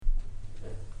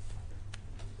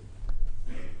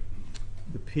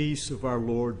peace of our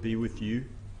Lord be with you.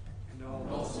 And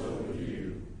also with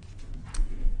you.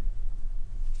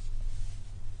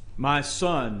 My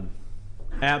son,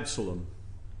 Absalom,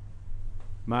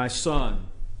 my son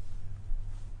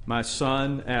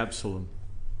Absalom,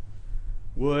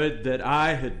 would that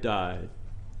I had died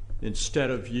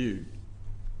instead of you,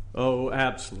 O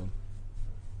Absalom,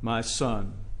 my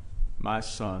son, my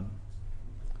son.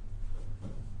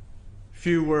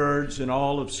 Few words in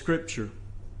all of Scripture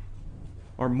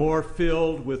are more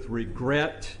filled with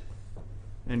regret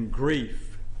and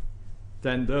grief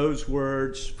than those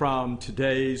words from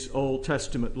today's Old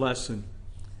Testament lesson.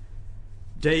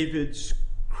 David's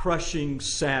crushing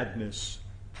sadness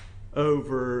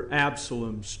over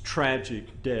Absalom's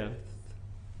tragic death.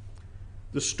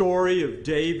 The story of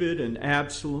David and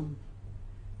Absalom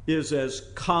is as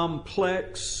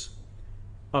complex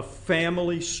a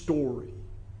family story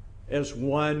as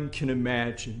one can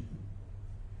imagine.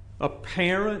 A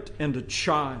parent and a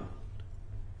child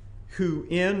who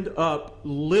end up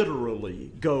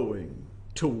literally going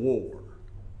to war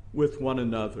with one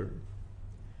another,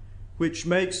 which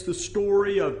makes the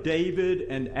story of David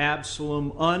and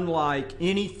Absalom unlike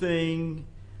anything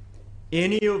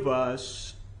any of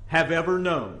us have ever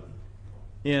known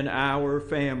in our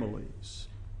families.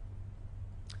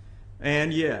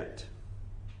 And yet,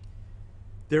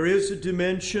 there is a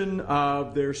dimension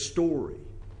of their story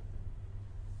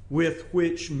with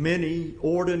which many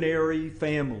ordinary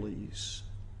families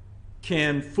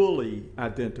can fully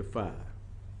identify,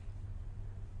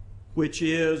 which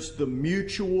is the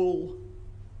mutual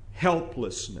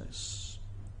helplessness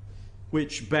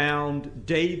which bound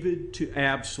David to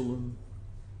Absalom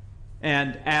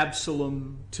and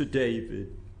Absalom to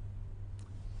David.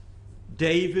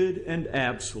 David and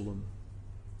Absalom,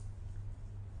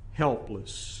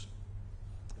 helpless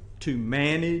to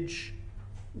manage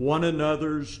one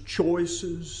another's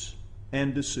choices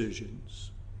and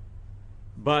decisions,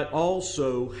 but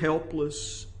also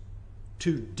helpless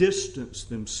to distance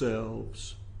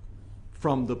themselves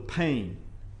from the pain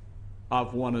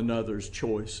of one another's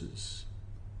choices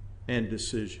and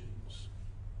decisions.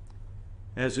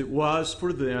 As it was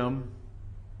for them,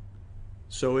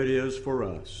 so it is for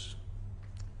us.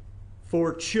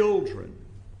 For children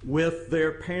with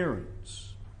their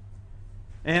parents,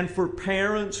 and for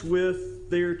parents with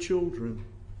their children,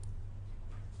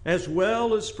 as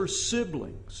well as for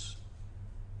siblings,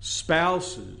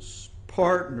 spouses,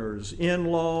 partners,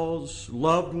 in-laws,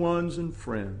 loved ones, and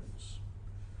friends.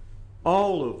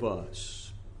 All of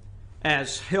us,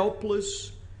 as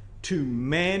helpless to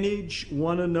manage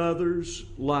one another's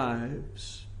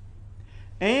lives,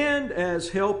 and as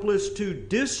helpless to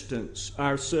distance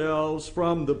ourselves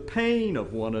from the pain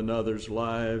of one another's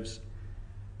lives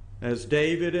as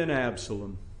David and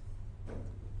Absalom,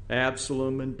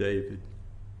 Absalom and David.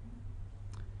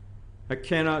 I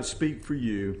cannot speak for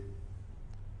you,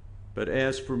 but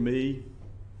as for me,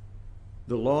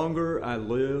 the longer I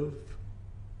live,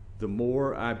 the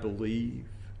more I believe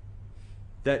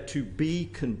that to be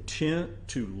content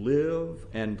to live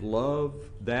and love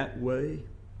that way,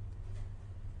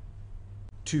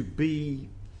 to be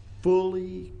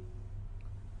fully,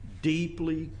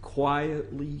 deeply,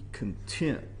 quietly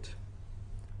content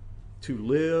to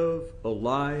live a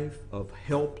life of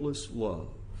helpless love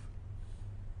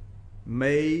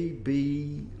may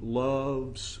be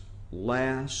love's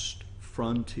last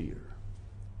frontier,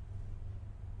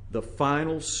 the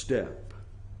final step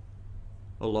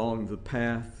along the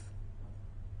path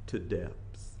to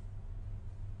depth,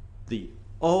 the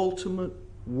ultimate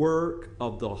work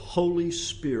of the Holy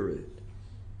Spirit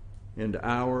in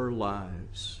our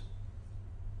lives,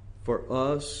 for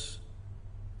us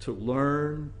to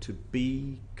learn to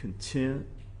be content,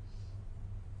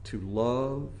 to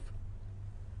love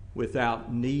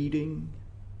without needing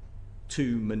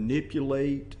to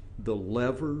manipulate the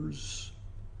levers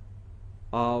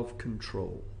of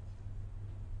control.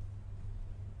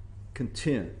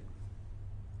 Content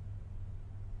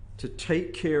to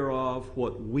take care of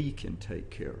what we can take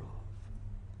care of.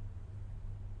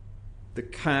 The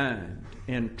kind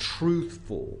and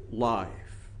truthful life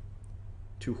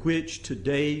to which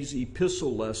today's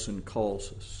epistle lesson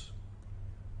calls us,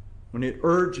 when it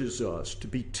urges us to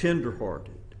be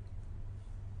tenderhearted,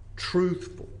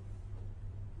 truthful,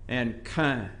 and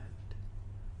kind,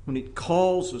 when it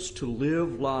calls us to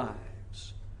live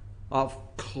lives of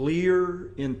clear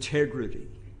integrity.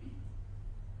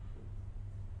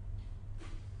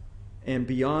 And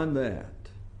beyond that,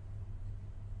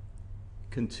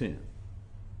 content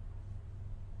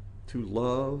to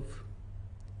love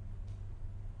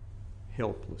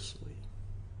helplessly.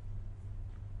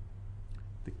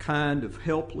 The kind of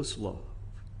helpless love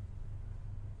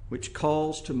which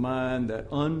calls to mind that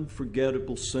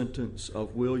unforgettable sentence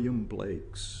of William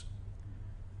Blake's,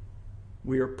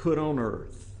 "We are put on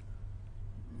earth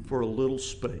for a little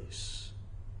space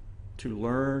to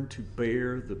learn to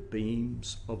bear the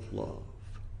beams of love."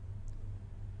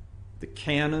 The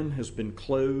canon has been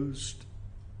closed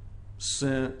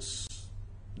since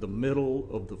the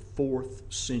middle of the 4th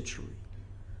century.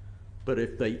 But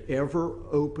if they ever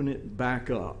open it back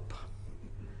up,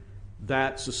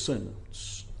 that's a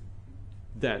sentence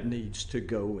that needs to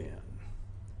go in.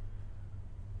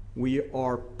 We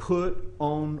are put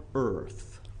on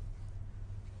earth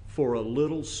for a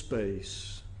little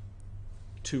space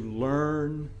to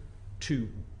learn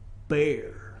to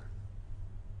bear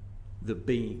the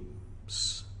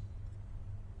beams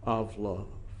of love.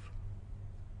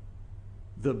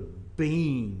 The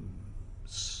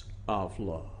beams of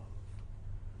love.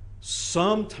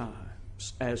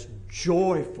 Sometimes as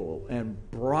joyful and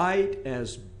bright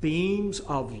as beams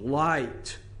of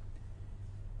light,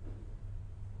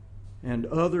 and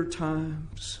other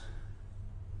times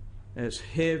as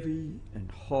heavy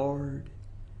and hard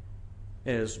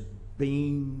as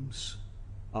beams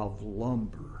of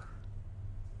lumber,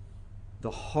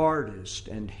 the hardest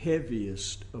and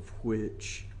heaviest of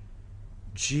which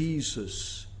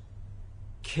Jesus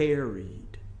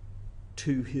carried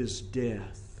to his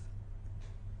death,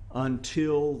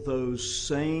 until those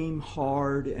same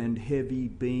hard and heavy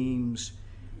beams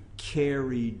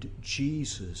carried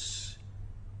Jesus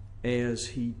as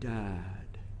he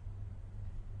died,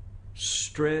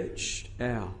 stretched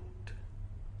out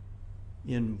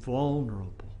in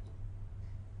vulnerable,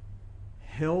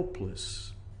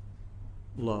 helpless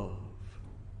love,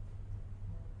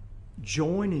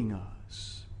 joining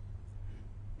us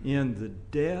in the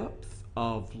depth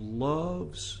of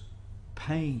love's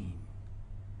pain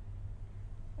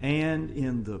and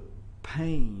in the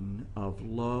pain of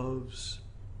love's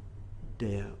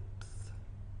depth.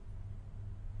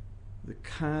 The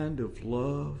kind of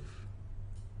love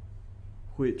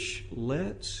which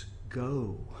lets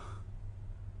go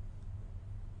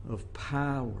of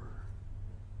power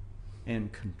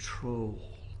and control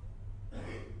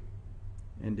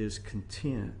and is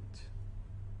content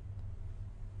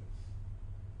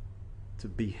to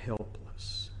be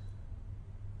helpless.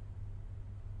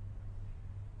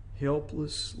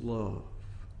 Helpless love,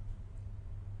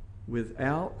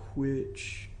 without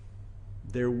which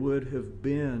there would have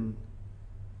been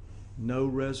no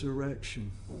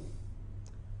resurrection,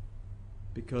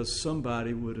 because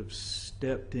somebody would have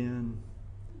stepped in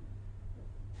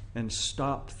and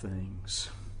stopped things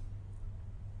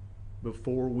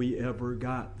before we ever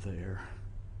got there.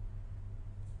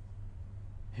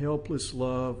 Helpless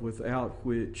love, without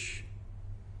which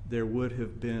there would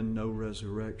have been no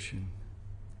resurrection,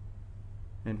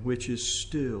 and which is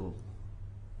still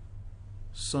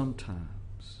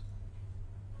sometimes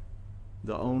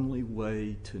the only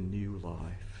way to new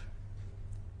life.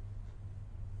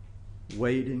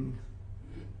 Waiting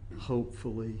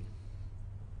hopefully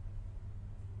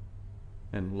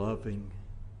and loving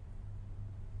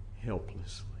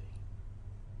helplessly,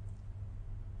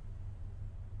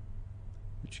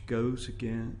 which goes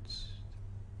against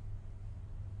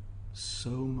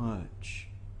so much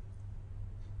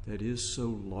that is so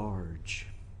large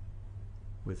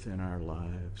within our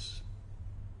lives.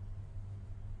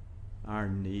 Our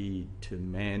need to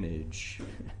manage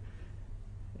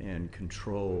and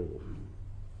control,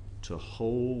 to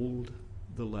hold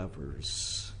the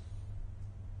levers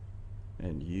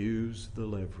and use the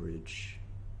leverage.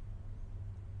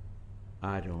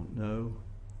 I don't know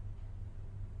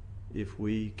if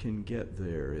we can get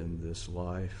there in this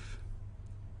life,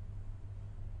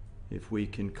 if we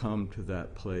can come to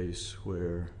that place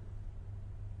where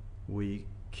we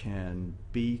can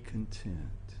be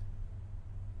content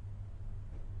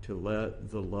to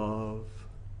let the love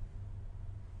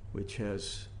which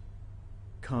has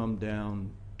come down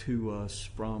to us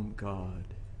from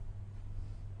God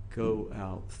go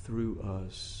out through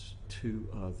us to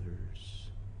others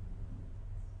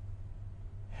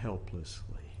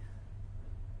helplessly.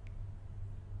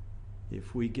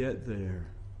 If we get there,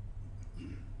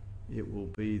 it will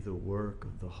be the work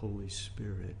of the Holy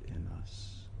Spirit in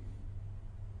us,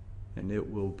 and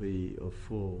it will be a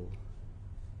full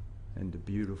and a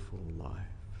beautiful life,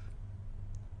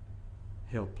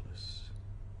 helpless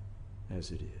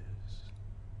as it is.